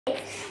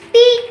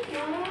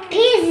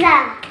Pizza.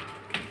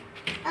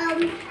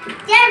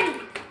 Jerry.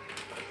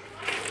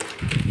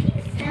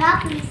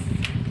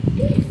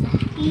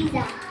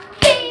 Pizza.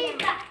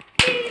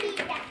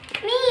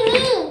 Me.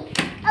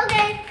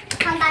 Okay,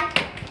 come back.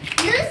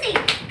 Lucy.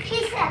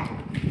 Pizza.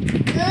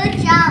 Good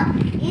job.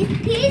 It's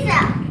pizza.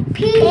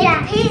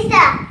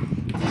 Pizza.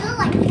 Do you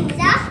like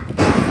pizza?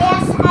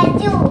 Yes, I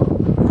do.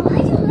 Why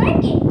do you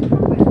like it?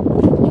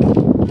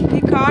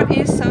 Because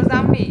it's so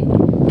yummy.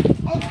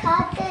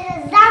 Because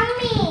it's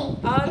yummy.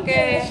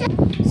 Okay.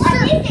 What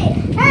is it?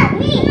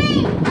 Me.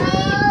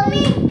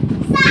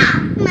 Stop.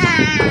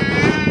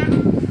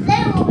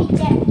 Đây một bị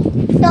chết.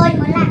 Tôi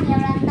muốn làm nhiều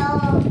lần thôi.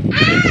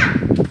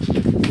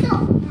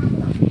 Soup.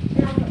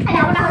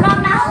 Đâu.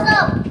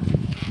 Soup.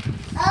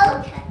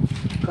 Okay.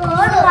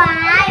 Good one.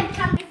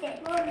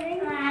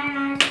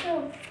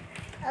 Soup.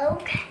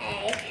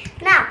 Okay.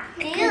 Now,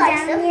 do you like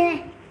soup?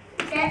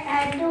 Yes,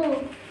 I do.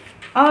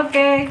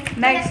 Okay.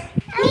 Next.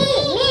 Me.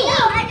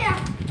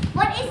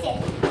 What is it?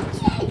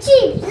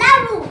 Cheese.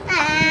 Laru.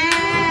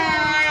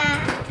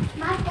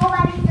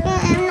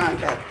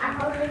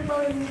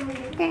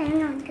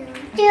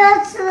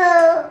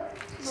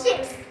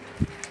 Just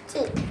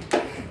chips.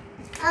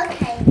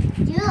 Okay.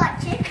 Do you like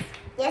chips?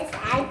 Yes, I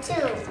do.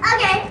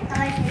 Okay.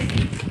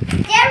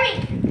 Jerry.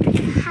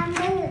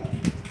 Hamburger.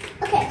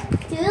 Okay.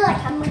 Do you like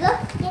hamburger?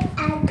 Yes, I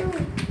do.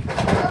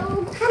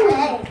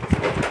 Okay.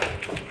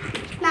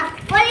 Now,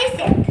 what is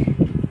it?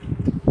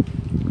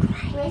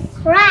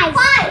 Rice.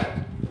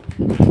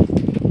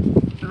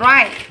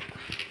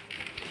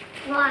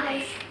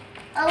 Rice.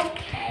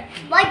 Okay.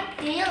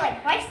 Do you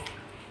like rice?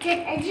 Yes,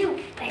 I do.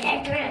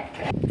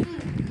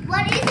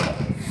 What is it?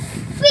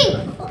 Fish.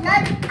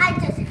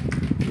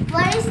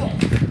 What is it?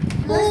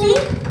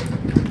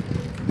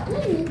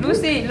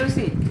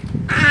 Lucy.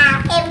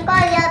 Em có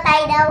giơ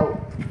tay đâu.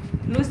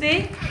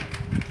 Lucy.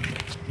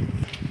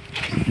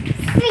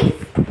 Fish.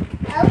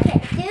 Okay.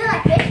 Do you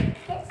like fish?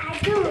 Yes, I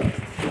do.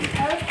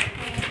 Okay.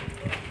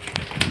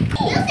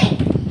 Lucy.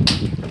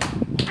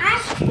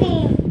 Ice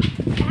cream.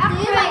 Do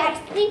you like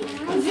ice cream?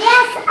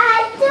 Yes, I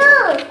do.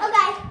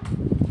 Okay.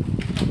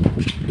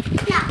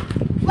 Now,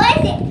 what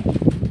is it?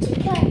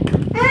 Chicken.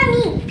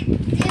 Me.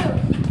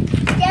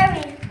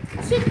 Jerry.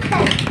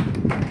 Chicken.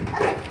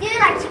 Okay. Do you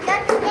like chicken?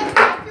 Yes, I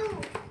do.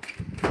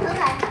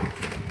 Okay.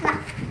 Now,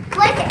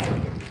 what is it?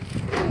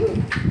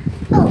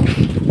 Oh.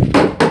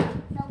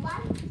 The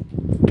one.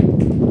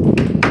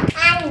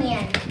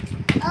 Onion.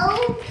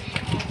 Okay.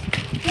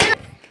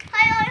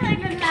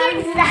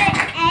 Pizza.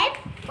 And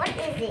what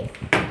is it?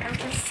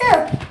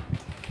 Soup.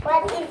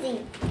 What is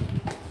it?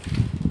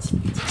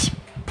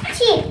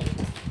 Chip.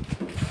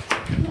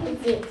 What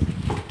is it?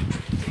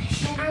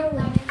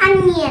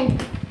 Onion.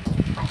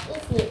 What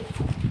is it?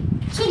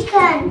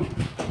 Chicken.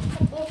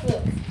 What is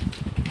it?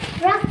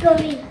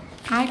 Broccoli.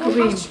 Ice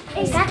cream.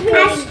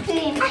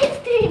 Ice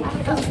cream.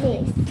 What is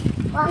this?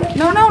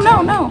 No.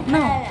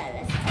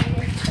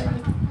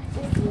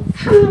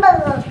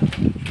 Hamburger.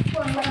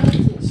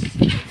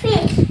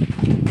 Fish.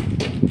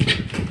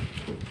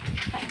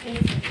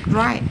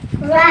 Right.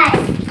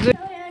 Rice. Good.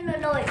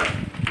 No.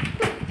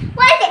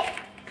 What is it?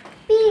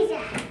 Pizza.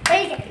 What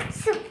is it?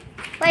 Soup.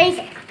 What is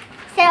it?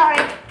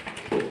 Celery.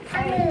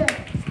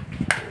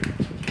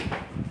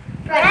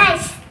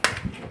 Rice.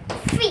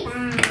 Fish.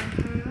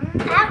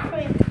 Ice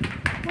cream.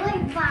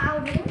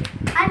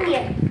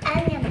 Onion.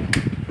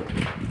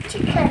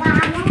 Chicken.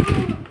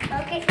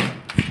 Okay.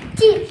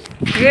 Cheese.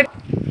 Good.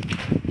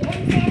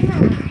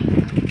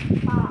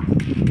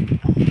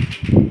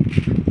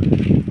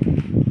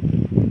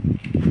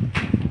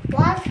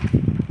 What?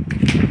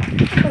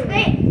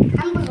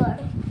 Hamburger.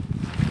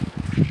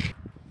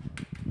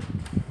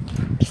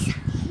 Pizza.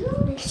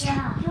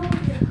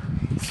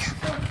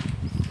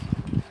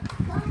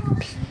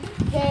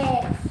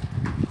 Yes.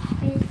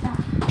 Pizza.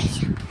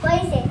 What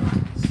is it?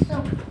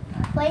 Soup.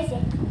 What is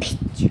it?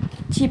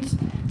 Chips.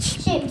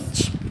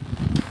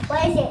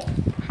 What is it?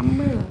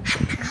 Hamburger.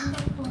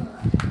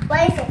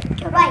 What is it?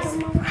 Rice.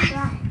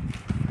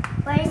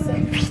 What is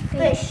it?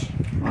 Fish.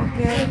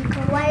 Okay.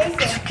 What is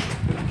it?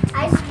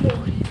 Ice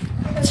cream.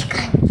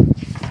 Chicken.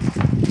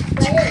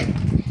 What is it?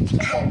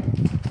 Chicken.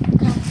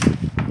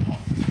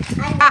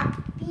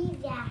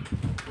 Pizza.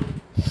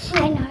 I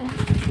know.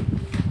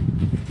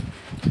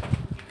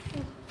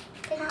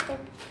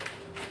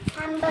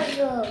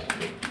 Hamburger.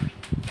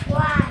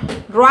 Why?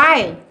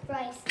 Right.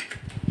 Rice.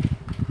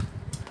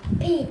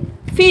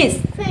 Fish.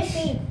 Fish.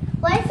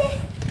 What is it?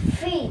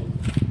 Fish.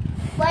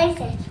 What is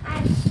it?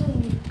 Ice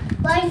cream.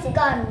 What is it?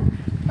 Gun.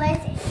 What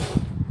is it?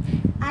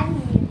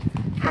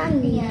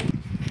 Onion.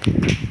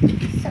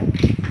 So,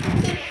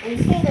 you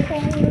see the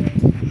pen?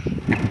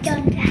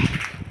 Don't die.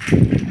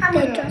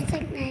 Hamburger.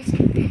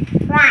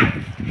 Right.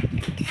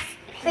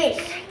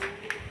 Fish.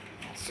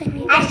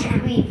 Ice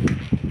cream.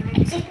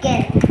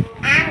 Chicken.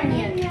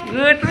 Onion.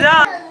 Good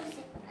job.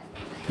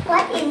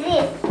 What is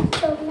this?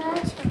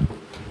 Tomato.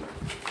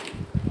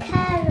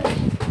 Carrot.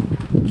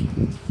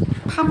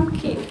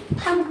 Pumpkin.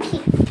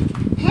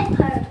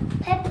 Pepper.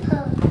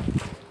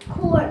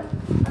 Corn.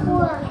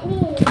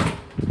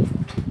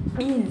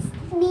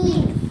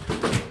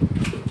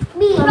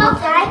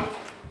 time.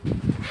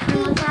 One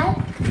more time.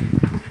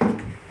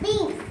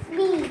 Beans.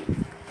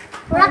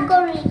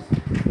 Broccoli.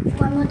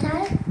 One more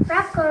time.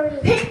 Broccoli.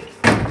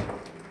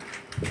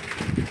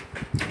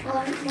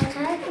 One more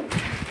time.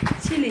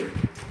 chili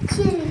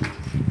Chili.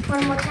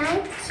 One more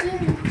time.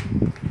 Chili.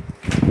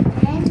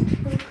 And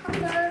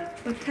cucumber.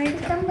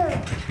 potato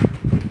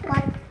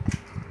What?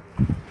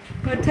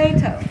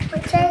 potato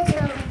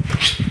Potato.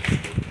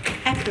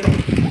 apple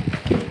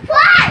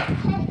What?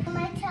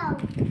 Tomato.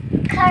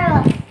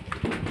 Carrot.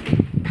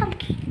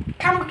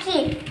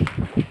 Pumpkin.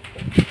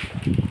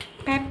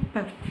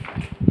 pepper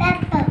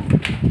Pepper.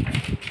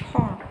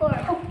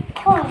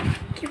 corn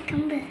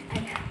Cucumber.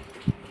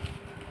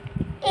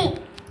 Egg.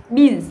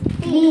 beans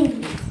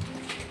Beans.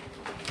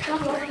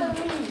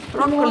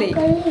 broccoli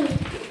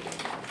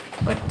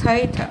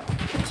potato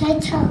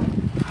Potato.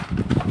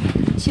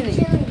 chili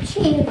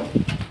Chili.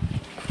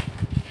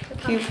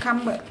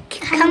 cucumber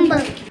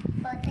Cucumber.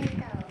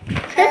 Potato.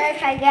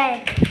 Try again.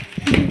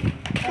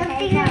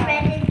 Something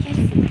red and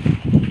juicy.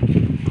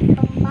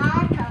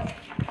 Tomato.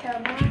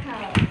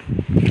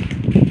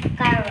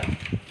 Carrot.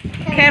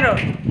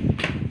 carrot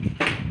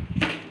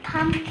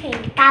Pumpkin.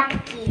 Pepper.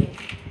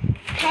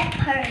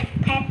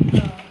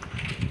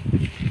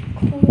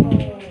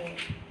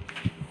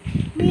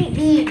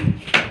 Bean.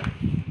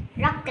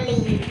 Broccoli.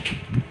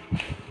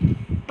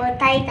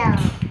 Potato.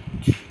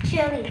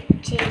 Chili.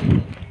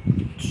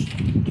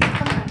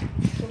 Cucumber.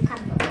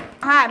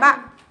 2 bạn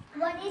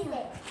What is it?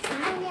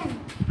 Onion.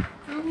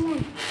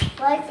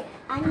 What is it?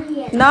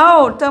 Onion.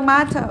 no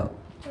tomato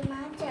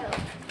Tomato.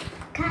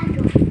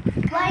 Carrot.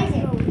 What is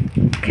it?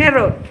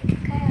 carrot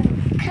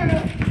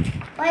Carrot.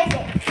 What is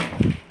it?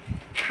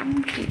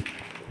 pumpkin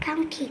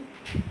Pumpkin.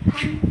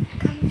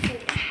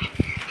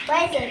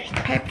 What is it?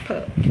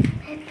 pepper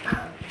Pepper.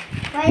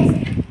 What is it?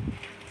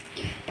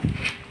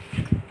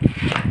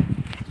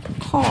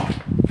 corn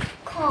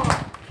Corn.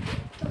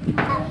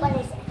 What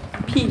is it?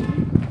 pea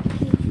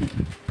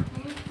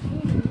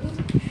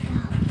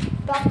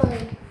Broccoli.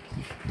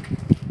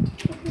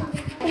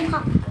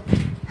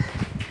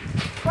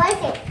 What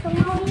is it?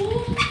 Tomato.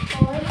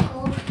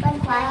 Bánh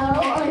khoai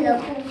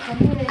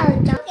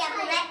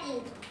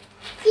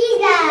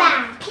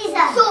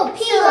Pizza. Soup.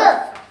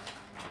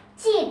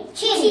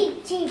 Cheese.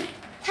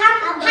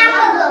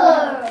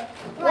 Hamburger.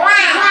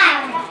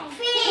 Rice.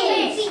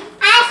 Fish.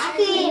 Ice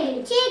cream.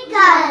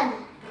 Chicken.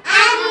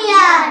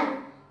 Onion.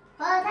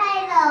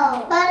 Potato.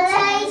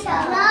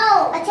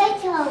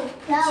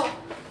 No.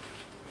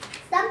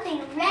 Something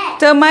red.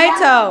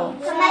 tomato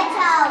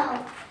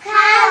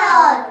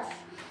Carrot.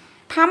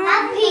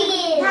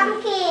 pumpkin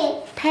Pumpkin.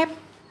 pepper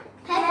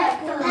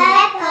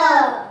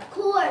Pepper.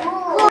 Corn.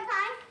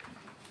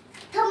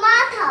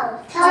 Tomato.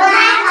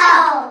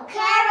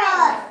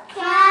 Carrot.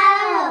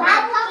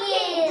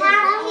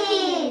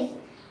 Pumpkin.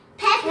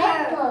 Pepper.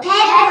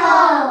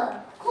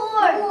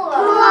 Corn.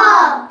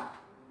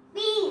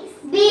 Beans.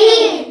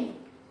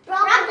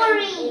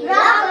 Broccoli.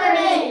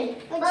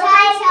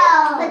 Potato.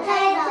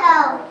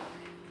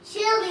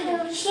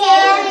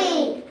 Chili.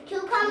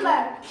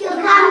 Cucumber.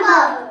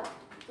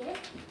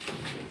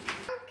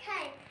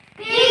 Okay.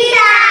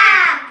 Pizza.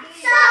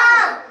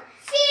 Soup.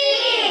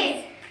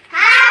 Cheese.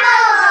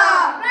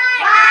 Hamburger.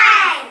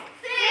 Rice.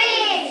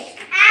 Fish.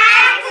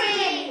 Ice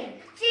cream.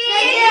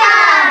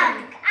 Chicken.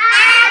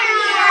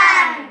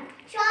 Onion.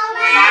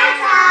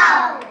 Tomato.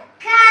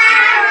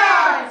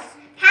 Carrots.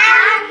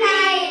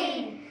 Pumpkin.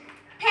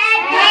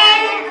 Pepper.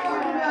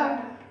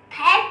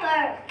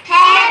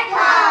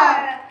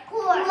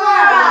 Corn.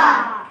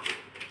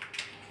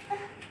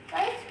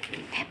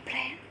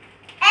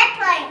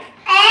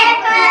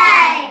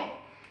 Airplane.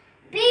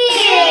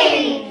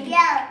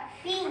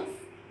 Beans.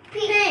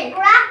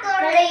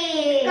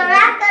 Broccoli.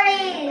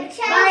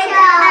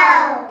 Potato.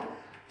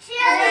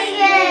 Chili.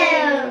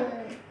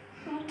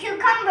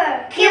 Cucumber.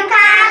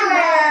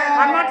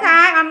 one more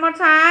time One more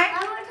time.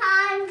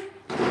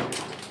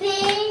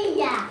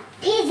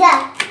 Pizza.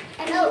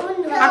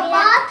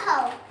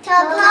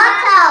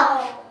 Tomato.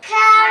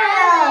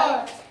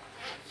 Carrot.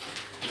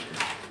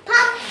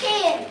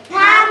 Pumpkin.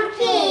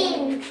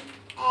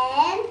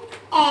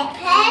 And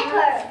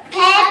pepper.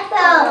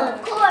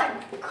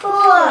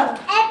 Corn.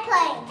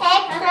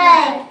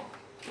 Eggplant.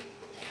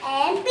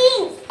 And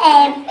beans.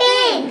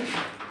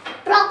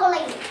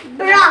 Broccoli.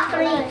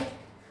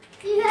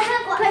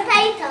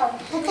 Potato.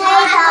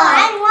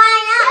 And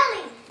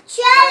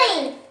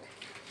chili.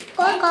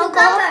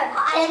 Cucumber.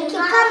 How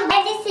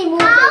many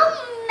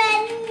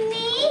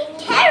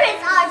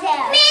carrots are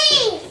there?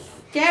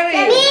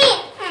 cherry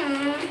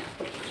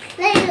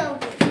Little.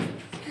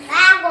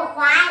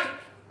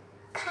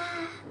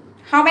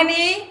 how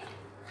many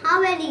How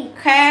many?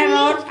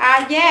 carrots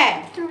are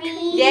there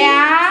Three.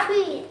 Yeah.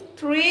 Three.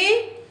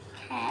 3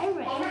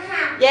 Carrots.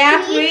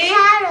 yeah Three 3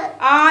 carrots.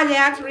 oh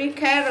yeah 3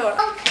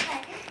 carrots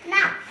Okay.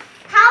 Now,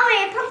 how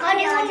many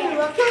pumpkins are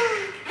there?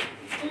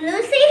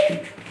 Lucy?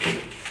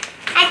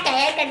 Ai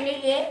kể cần đi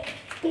gì?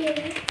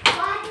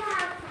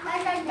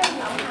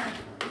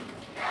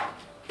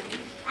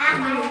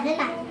 Thế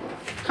này.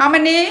 how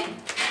many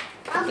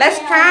Let's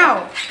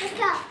count. Let's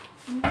count.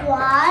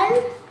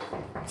 1,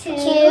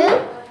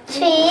 2,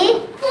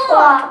 3,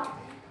 4.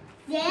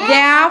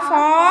 Yeah,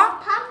 for.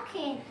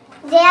 Pumpkin.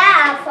 There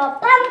are 4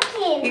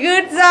 pumpkins.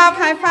 Good job,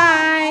 high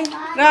five.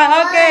 Rồi,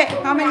 ok.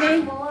 How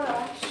many?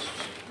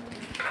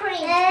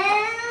 Cream.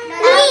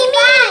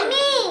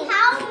 Me.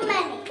 How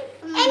many?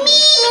 Me.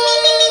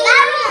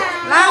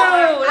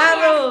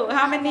 Laru.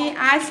 How many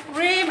ice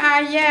cream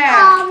are there?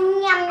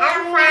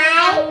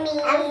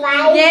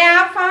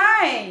 Yeah,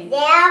 5.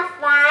 There are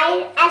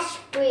 5 ice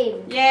cream.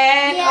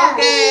 Yeah,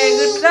 okay.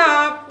 Good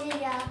job.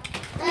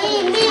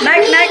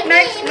 Next.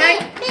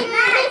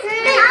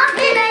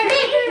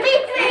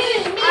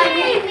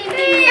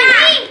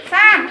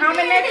 Sam, how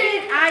many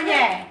fish are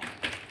there?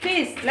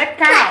 Fish, let's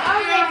count.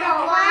 Okay, so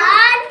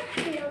 1,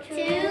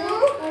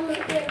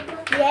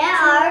 2. There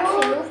are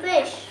 2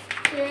 fish.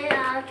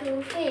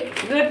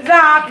 Good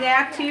job, there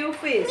are 2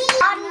 fish.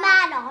 How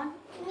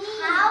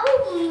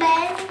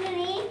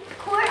many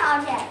corn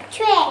are there?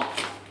 12.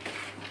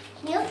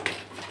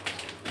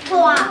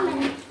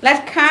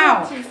 Let's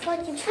count.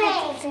 12.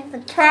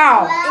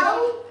 12.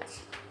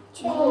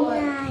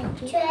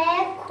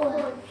 12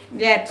 corn.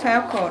 Yeah,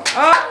 12 coat.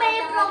 Oh, How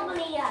many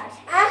broccoli are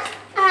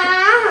there?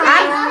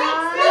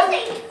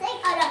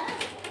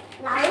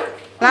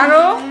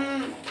 Laru?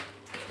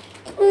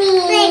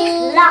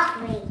 6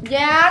 broccoli.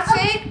 Yeah, 6.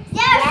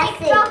 There are 6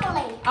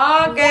 broccoli.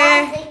 Okay.